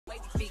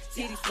big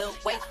titties, little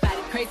waist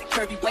body, crazy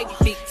curvy wavy,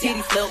 big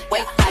titties, little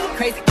waist body,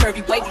 crazy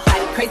curvy wavy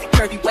body, crazy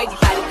curvy wavy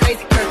body,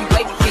 crazy curvy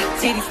wavy, big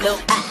titties, little.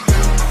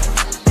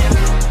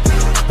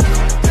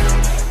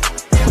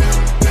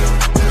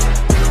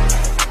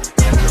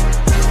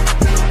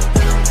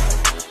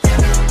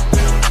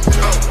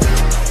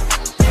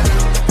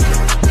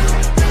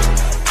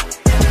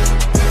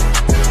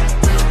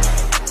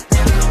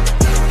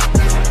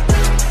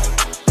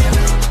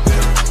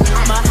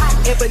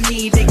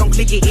 They gon'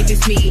 click it if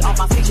it's me. All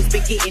my features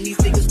been getting these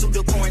niggas through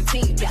the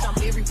quarantine. Bitch, I'm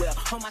very well.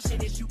 All my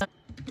shit is you.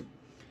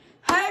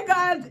 Hey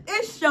guys,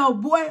 it's your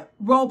boy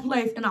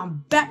Roblox, and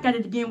I'm back at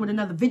it again with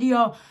another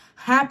video.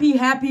 Happy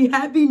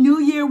New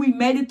Year. We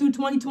made it through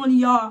 2020,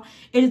 y'all.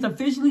 It is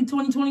officially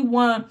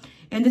 2021,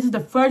 and this is the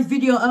first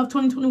video of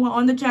 2021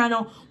 on the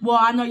channel. Well,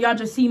 I know y'all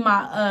just see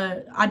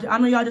my I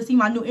know y'all just see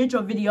my new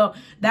intro video.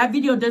 That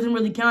video doesn't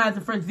really count as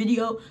the first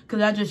video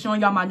because I just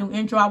showing y'all my new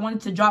intro. I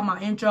wanted to drop my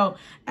intro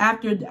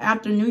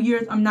after New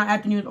Year's. I'm not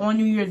after New Year's, on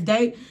New Year's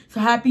Day. So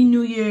happy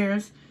New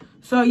Year's.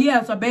 So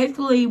yeah, so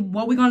basically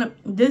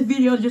this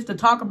video is just to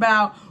talk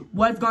about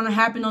what's gonna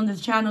happen on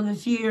this channel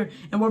this year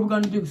and what we're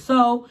gonna do.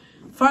 So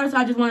first,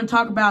 I just want to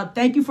talk about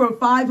thank you for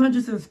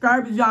 500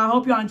 subscribers, y'all. I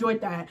hope y'all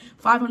enjoyed that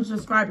 500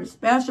 subscribers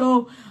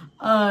special.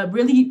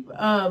 Really,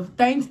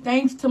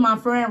 thanks to my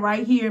friend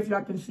right here. If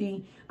y'all can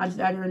see, I just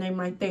added her name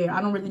right there.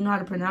 I don't really know how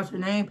to pronounce her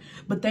name,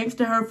 but thanks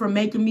to her for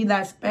making me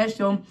that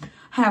special.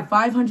 I have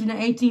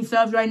 518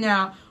 subs right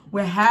now.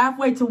 We're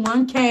halfway to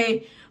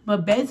 1K,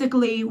 but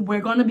basically,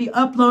 we're going to be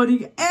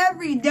uploading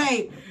every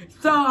day.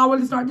 So I want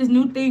to start this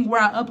new thing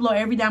where I upload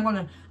every day. I'm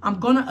gonna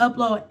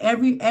upload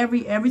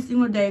every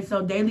single day.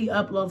 So daily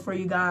upload for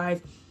you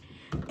guys.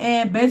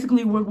 And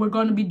basically we're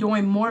gonna be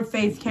doing more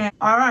face cam.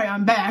 Alright,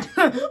 I'm back.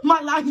 My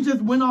light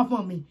just went off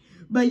on me.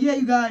 But yeah,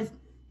 you guys.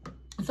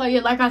 So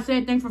yeah, like I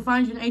said, thanks for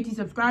 518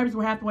 subscribers.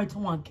 We're halfway to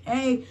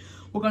 1K.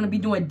 We're gonna be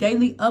doing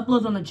daily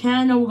uploads on the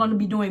channel. We're gonna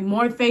be doing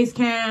more face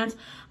cams.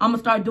 I'm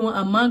gonna start doing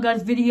Among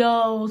Us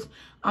videos.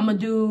 I'm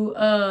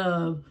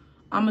gonna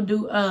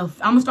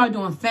start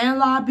doing fan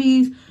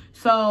lobbies.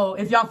 So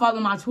if y'all follow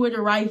my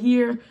Twitter right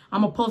here,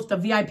 I'm gonna post the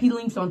VIP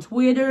links on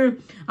Twitter.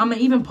 I'm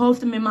gonna even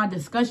post them in my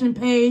discussion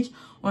page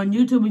on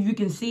YouTube if you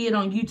can see it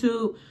on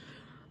YouTube.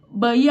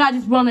 But yeah, I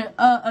just wanna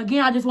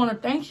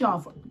thank y'all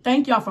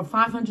for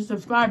 500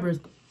 subscribers.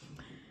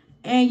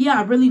 And yeah,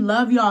 I really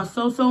love y'all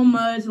so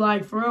much.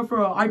 Like for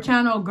real, our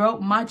channel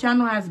my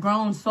channel has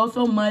grown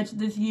so much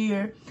this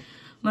year.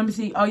 Let me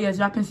see. Oh yes,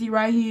 y'all can see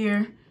right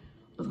here.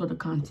 Let's go to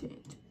content.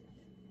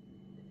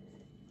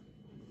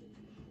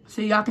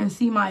 So y'all can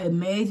see my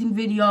amazing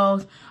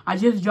videos. I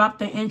just dropped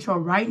the intro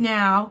right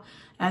now,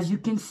 as you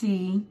can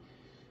see.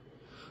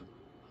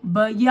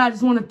 But yeah, I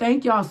just want to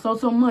thank y'all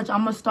so much.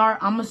 I'm gonna start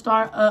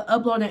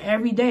uploading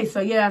every day. So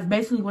yeah, that's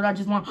basically what I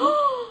just want.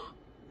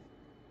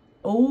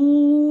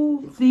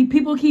 Oh, see,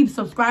 people keep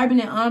subscribing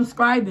and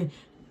unsubscribing.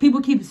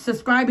 People keep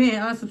subscribing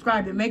and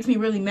unsubscribing. It makes me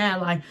really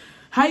mad. Like,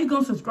 how you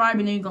gonna subscribe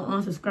and then you gonna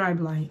unsubscribe?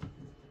 Like,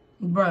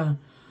 bruh.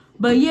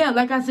 But yeah,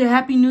 like I said,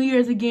 Happy New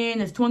Year's again.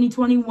 It's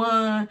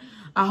 2021.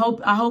 I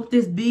hope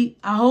this be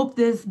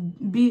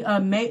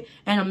an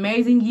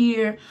amazing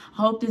year. I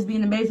hope this be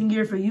an amazing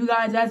year for you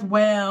guys as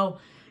well.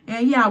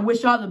 And yeah, I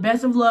wish y'all the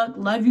best of luck.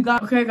 Love you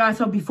guys. Okay, guys.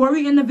 So before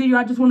we end the video,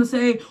 I just want to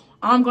say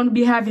I'm gonna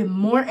be having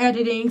more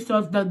editing.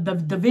 So the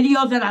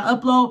videos that I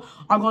upload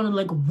are gonna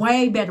look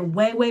way better,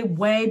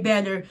 way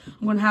better.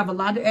 I'm gonna have a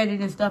lot of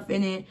editing stuff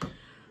in it.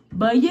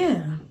 But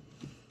yeah,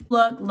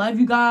 love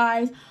you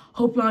guys.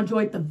 Hope y'all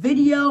enjoyed the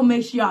video.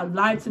 Make sure y'all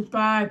like,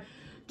 subscribe,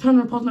 turn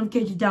on post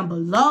notifications down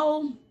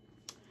below.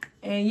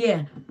 And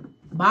yeah,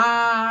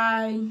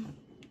 bye.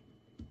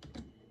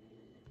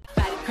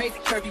 Crazy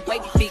curvy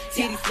wavy big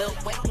titties, little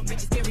waist.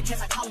 Bitches scary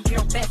cause I call them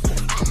girl best.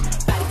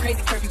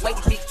 Crazy curvy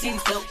wavy big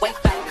titties, little waist.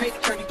 Crazy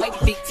curvy wavy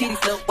big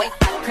titties, little waist.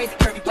 Crazy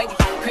curvy wavy,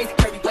 crazy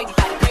curvy wavy,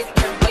 crazy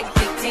curvy wavy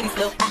big titties,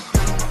 little.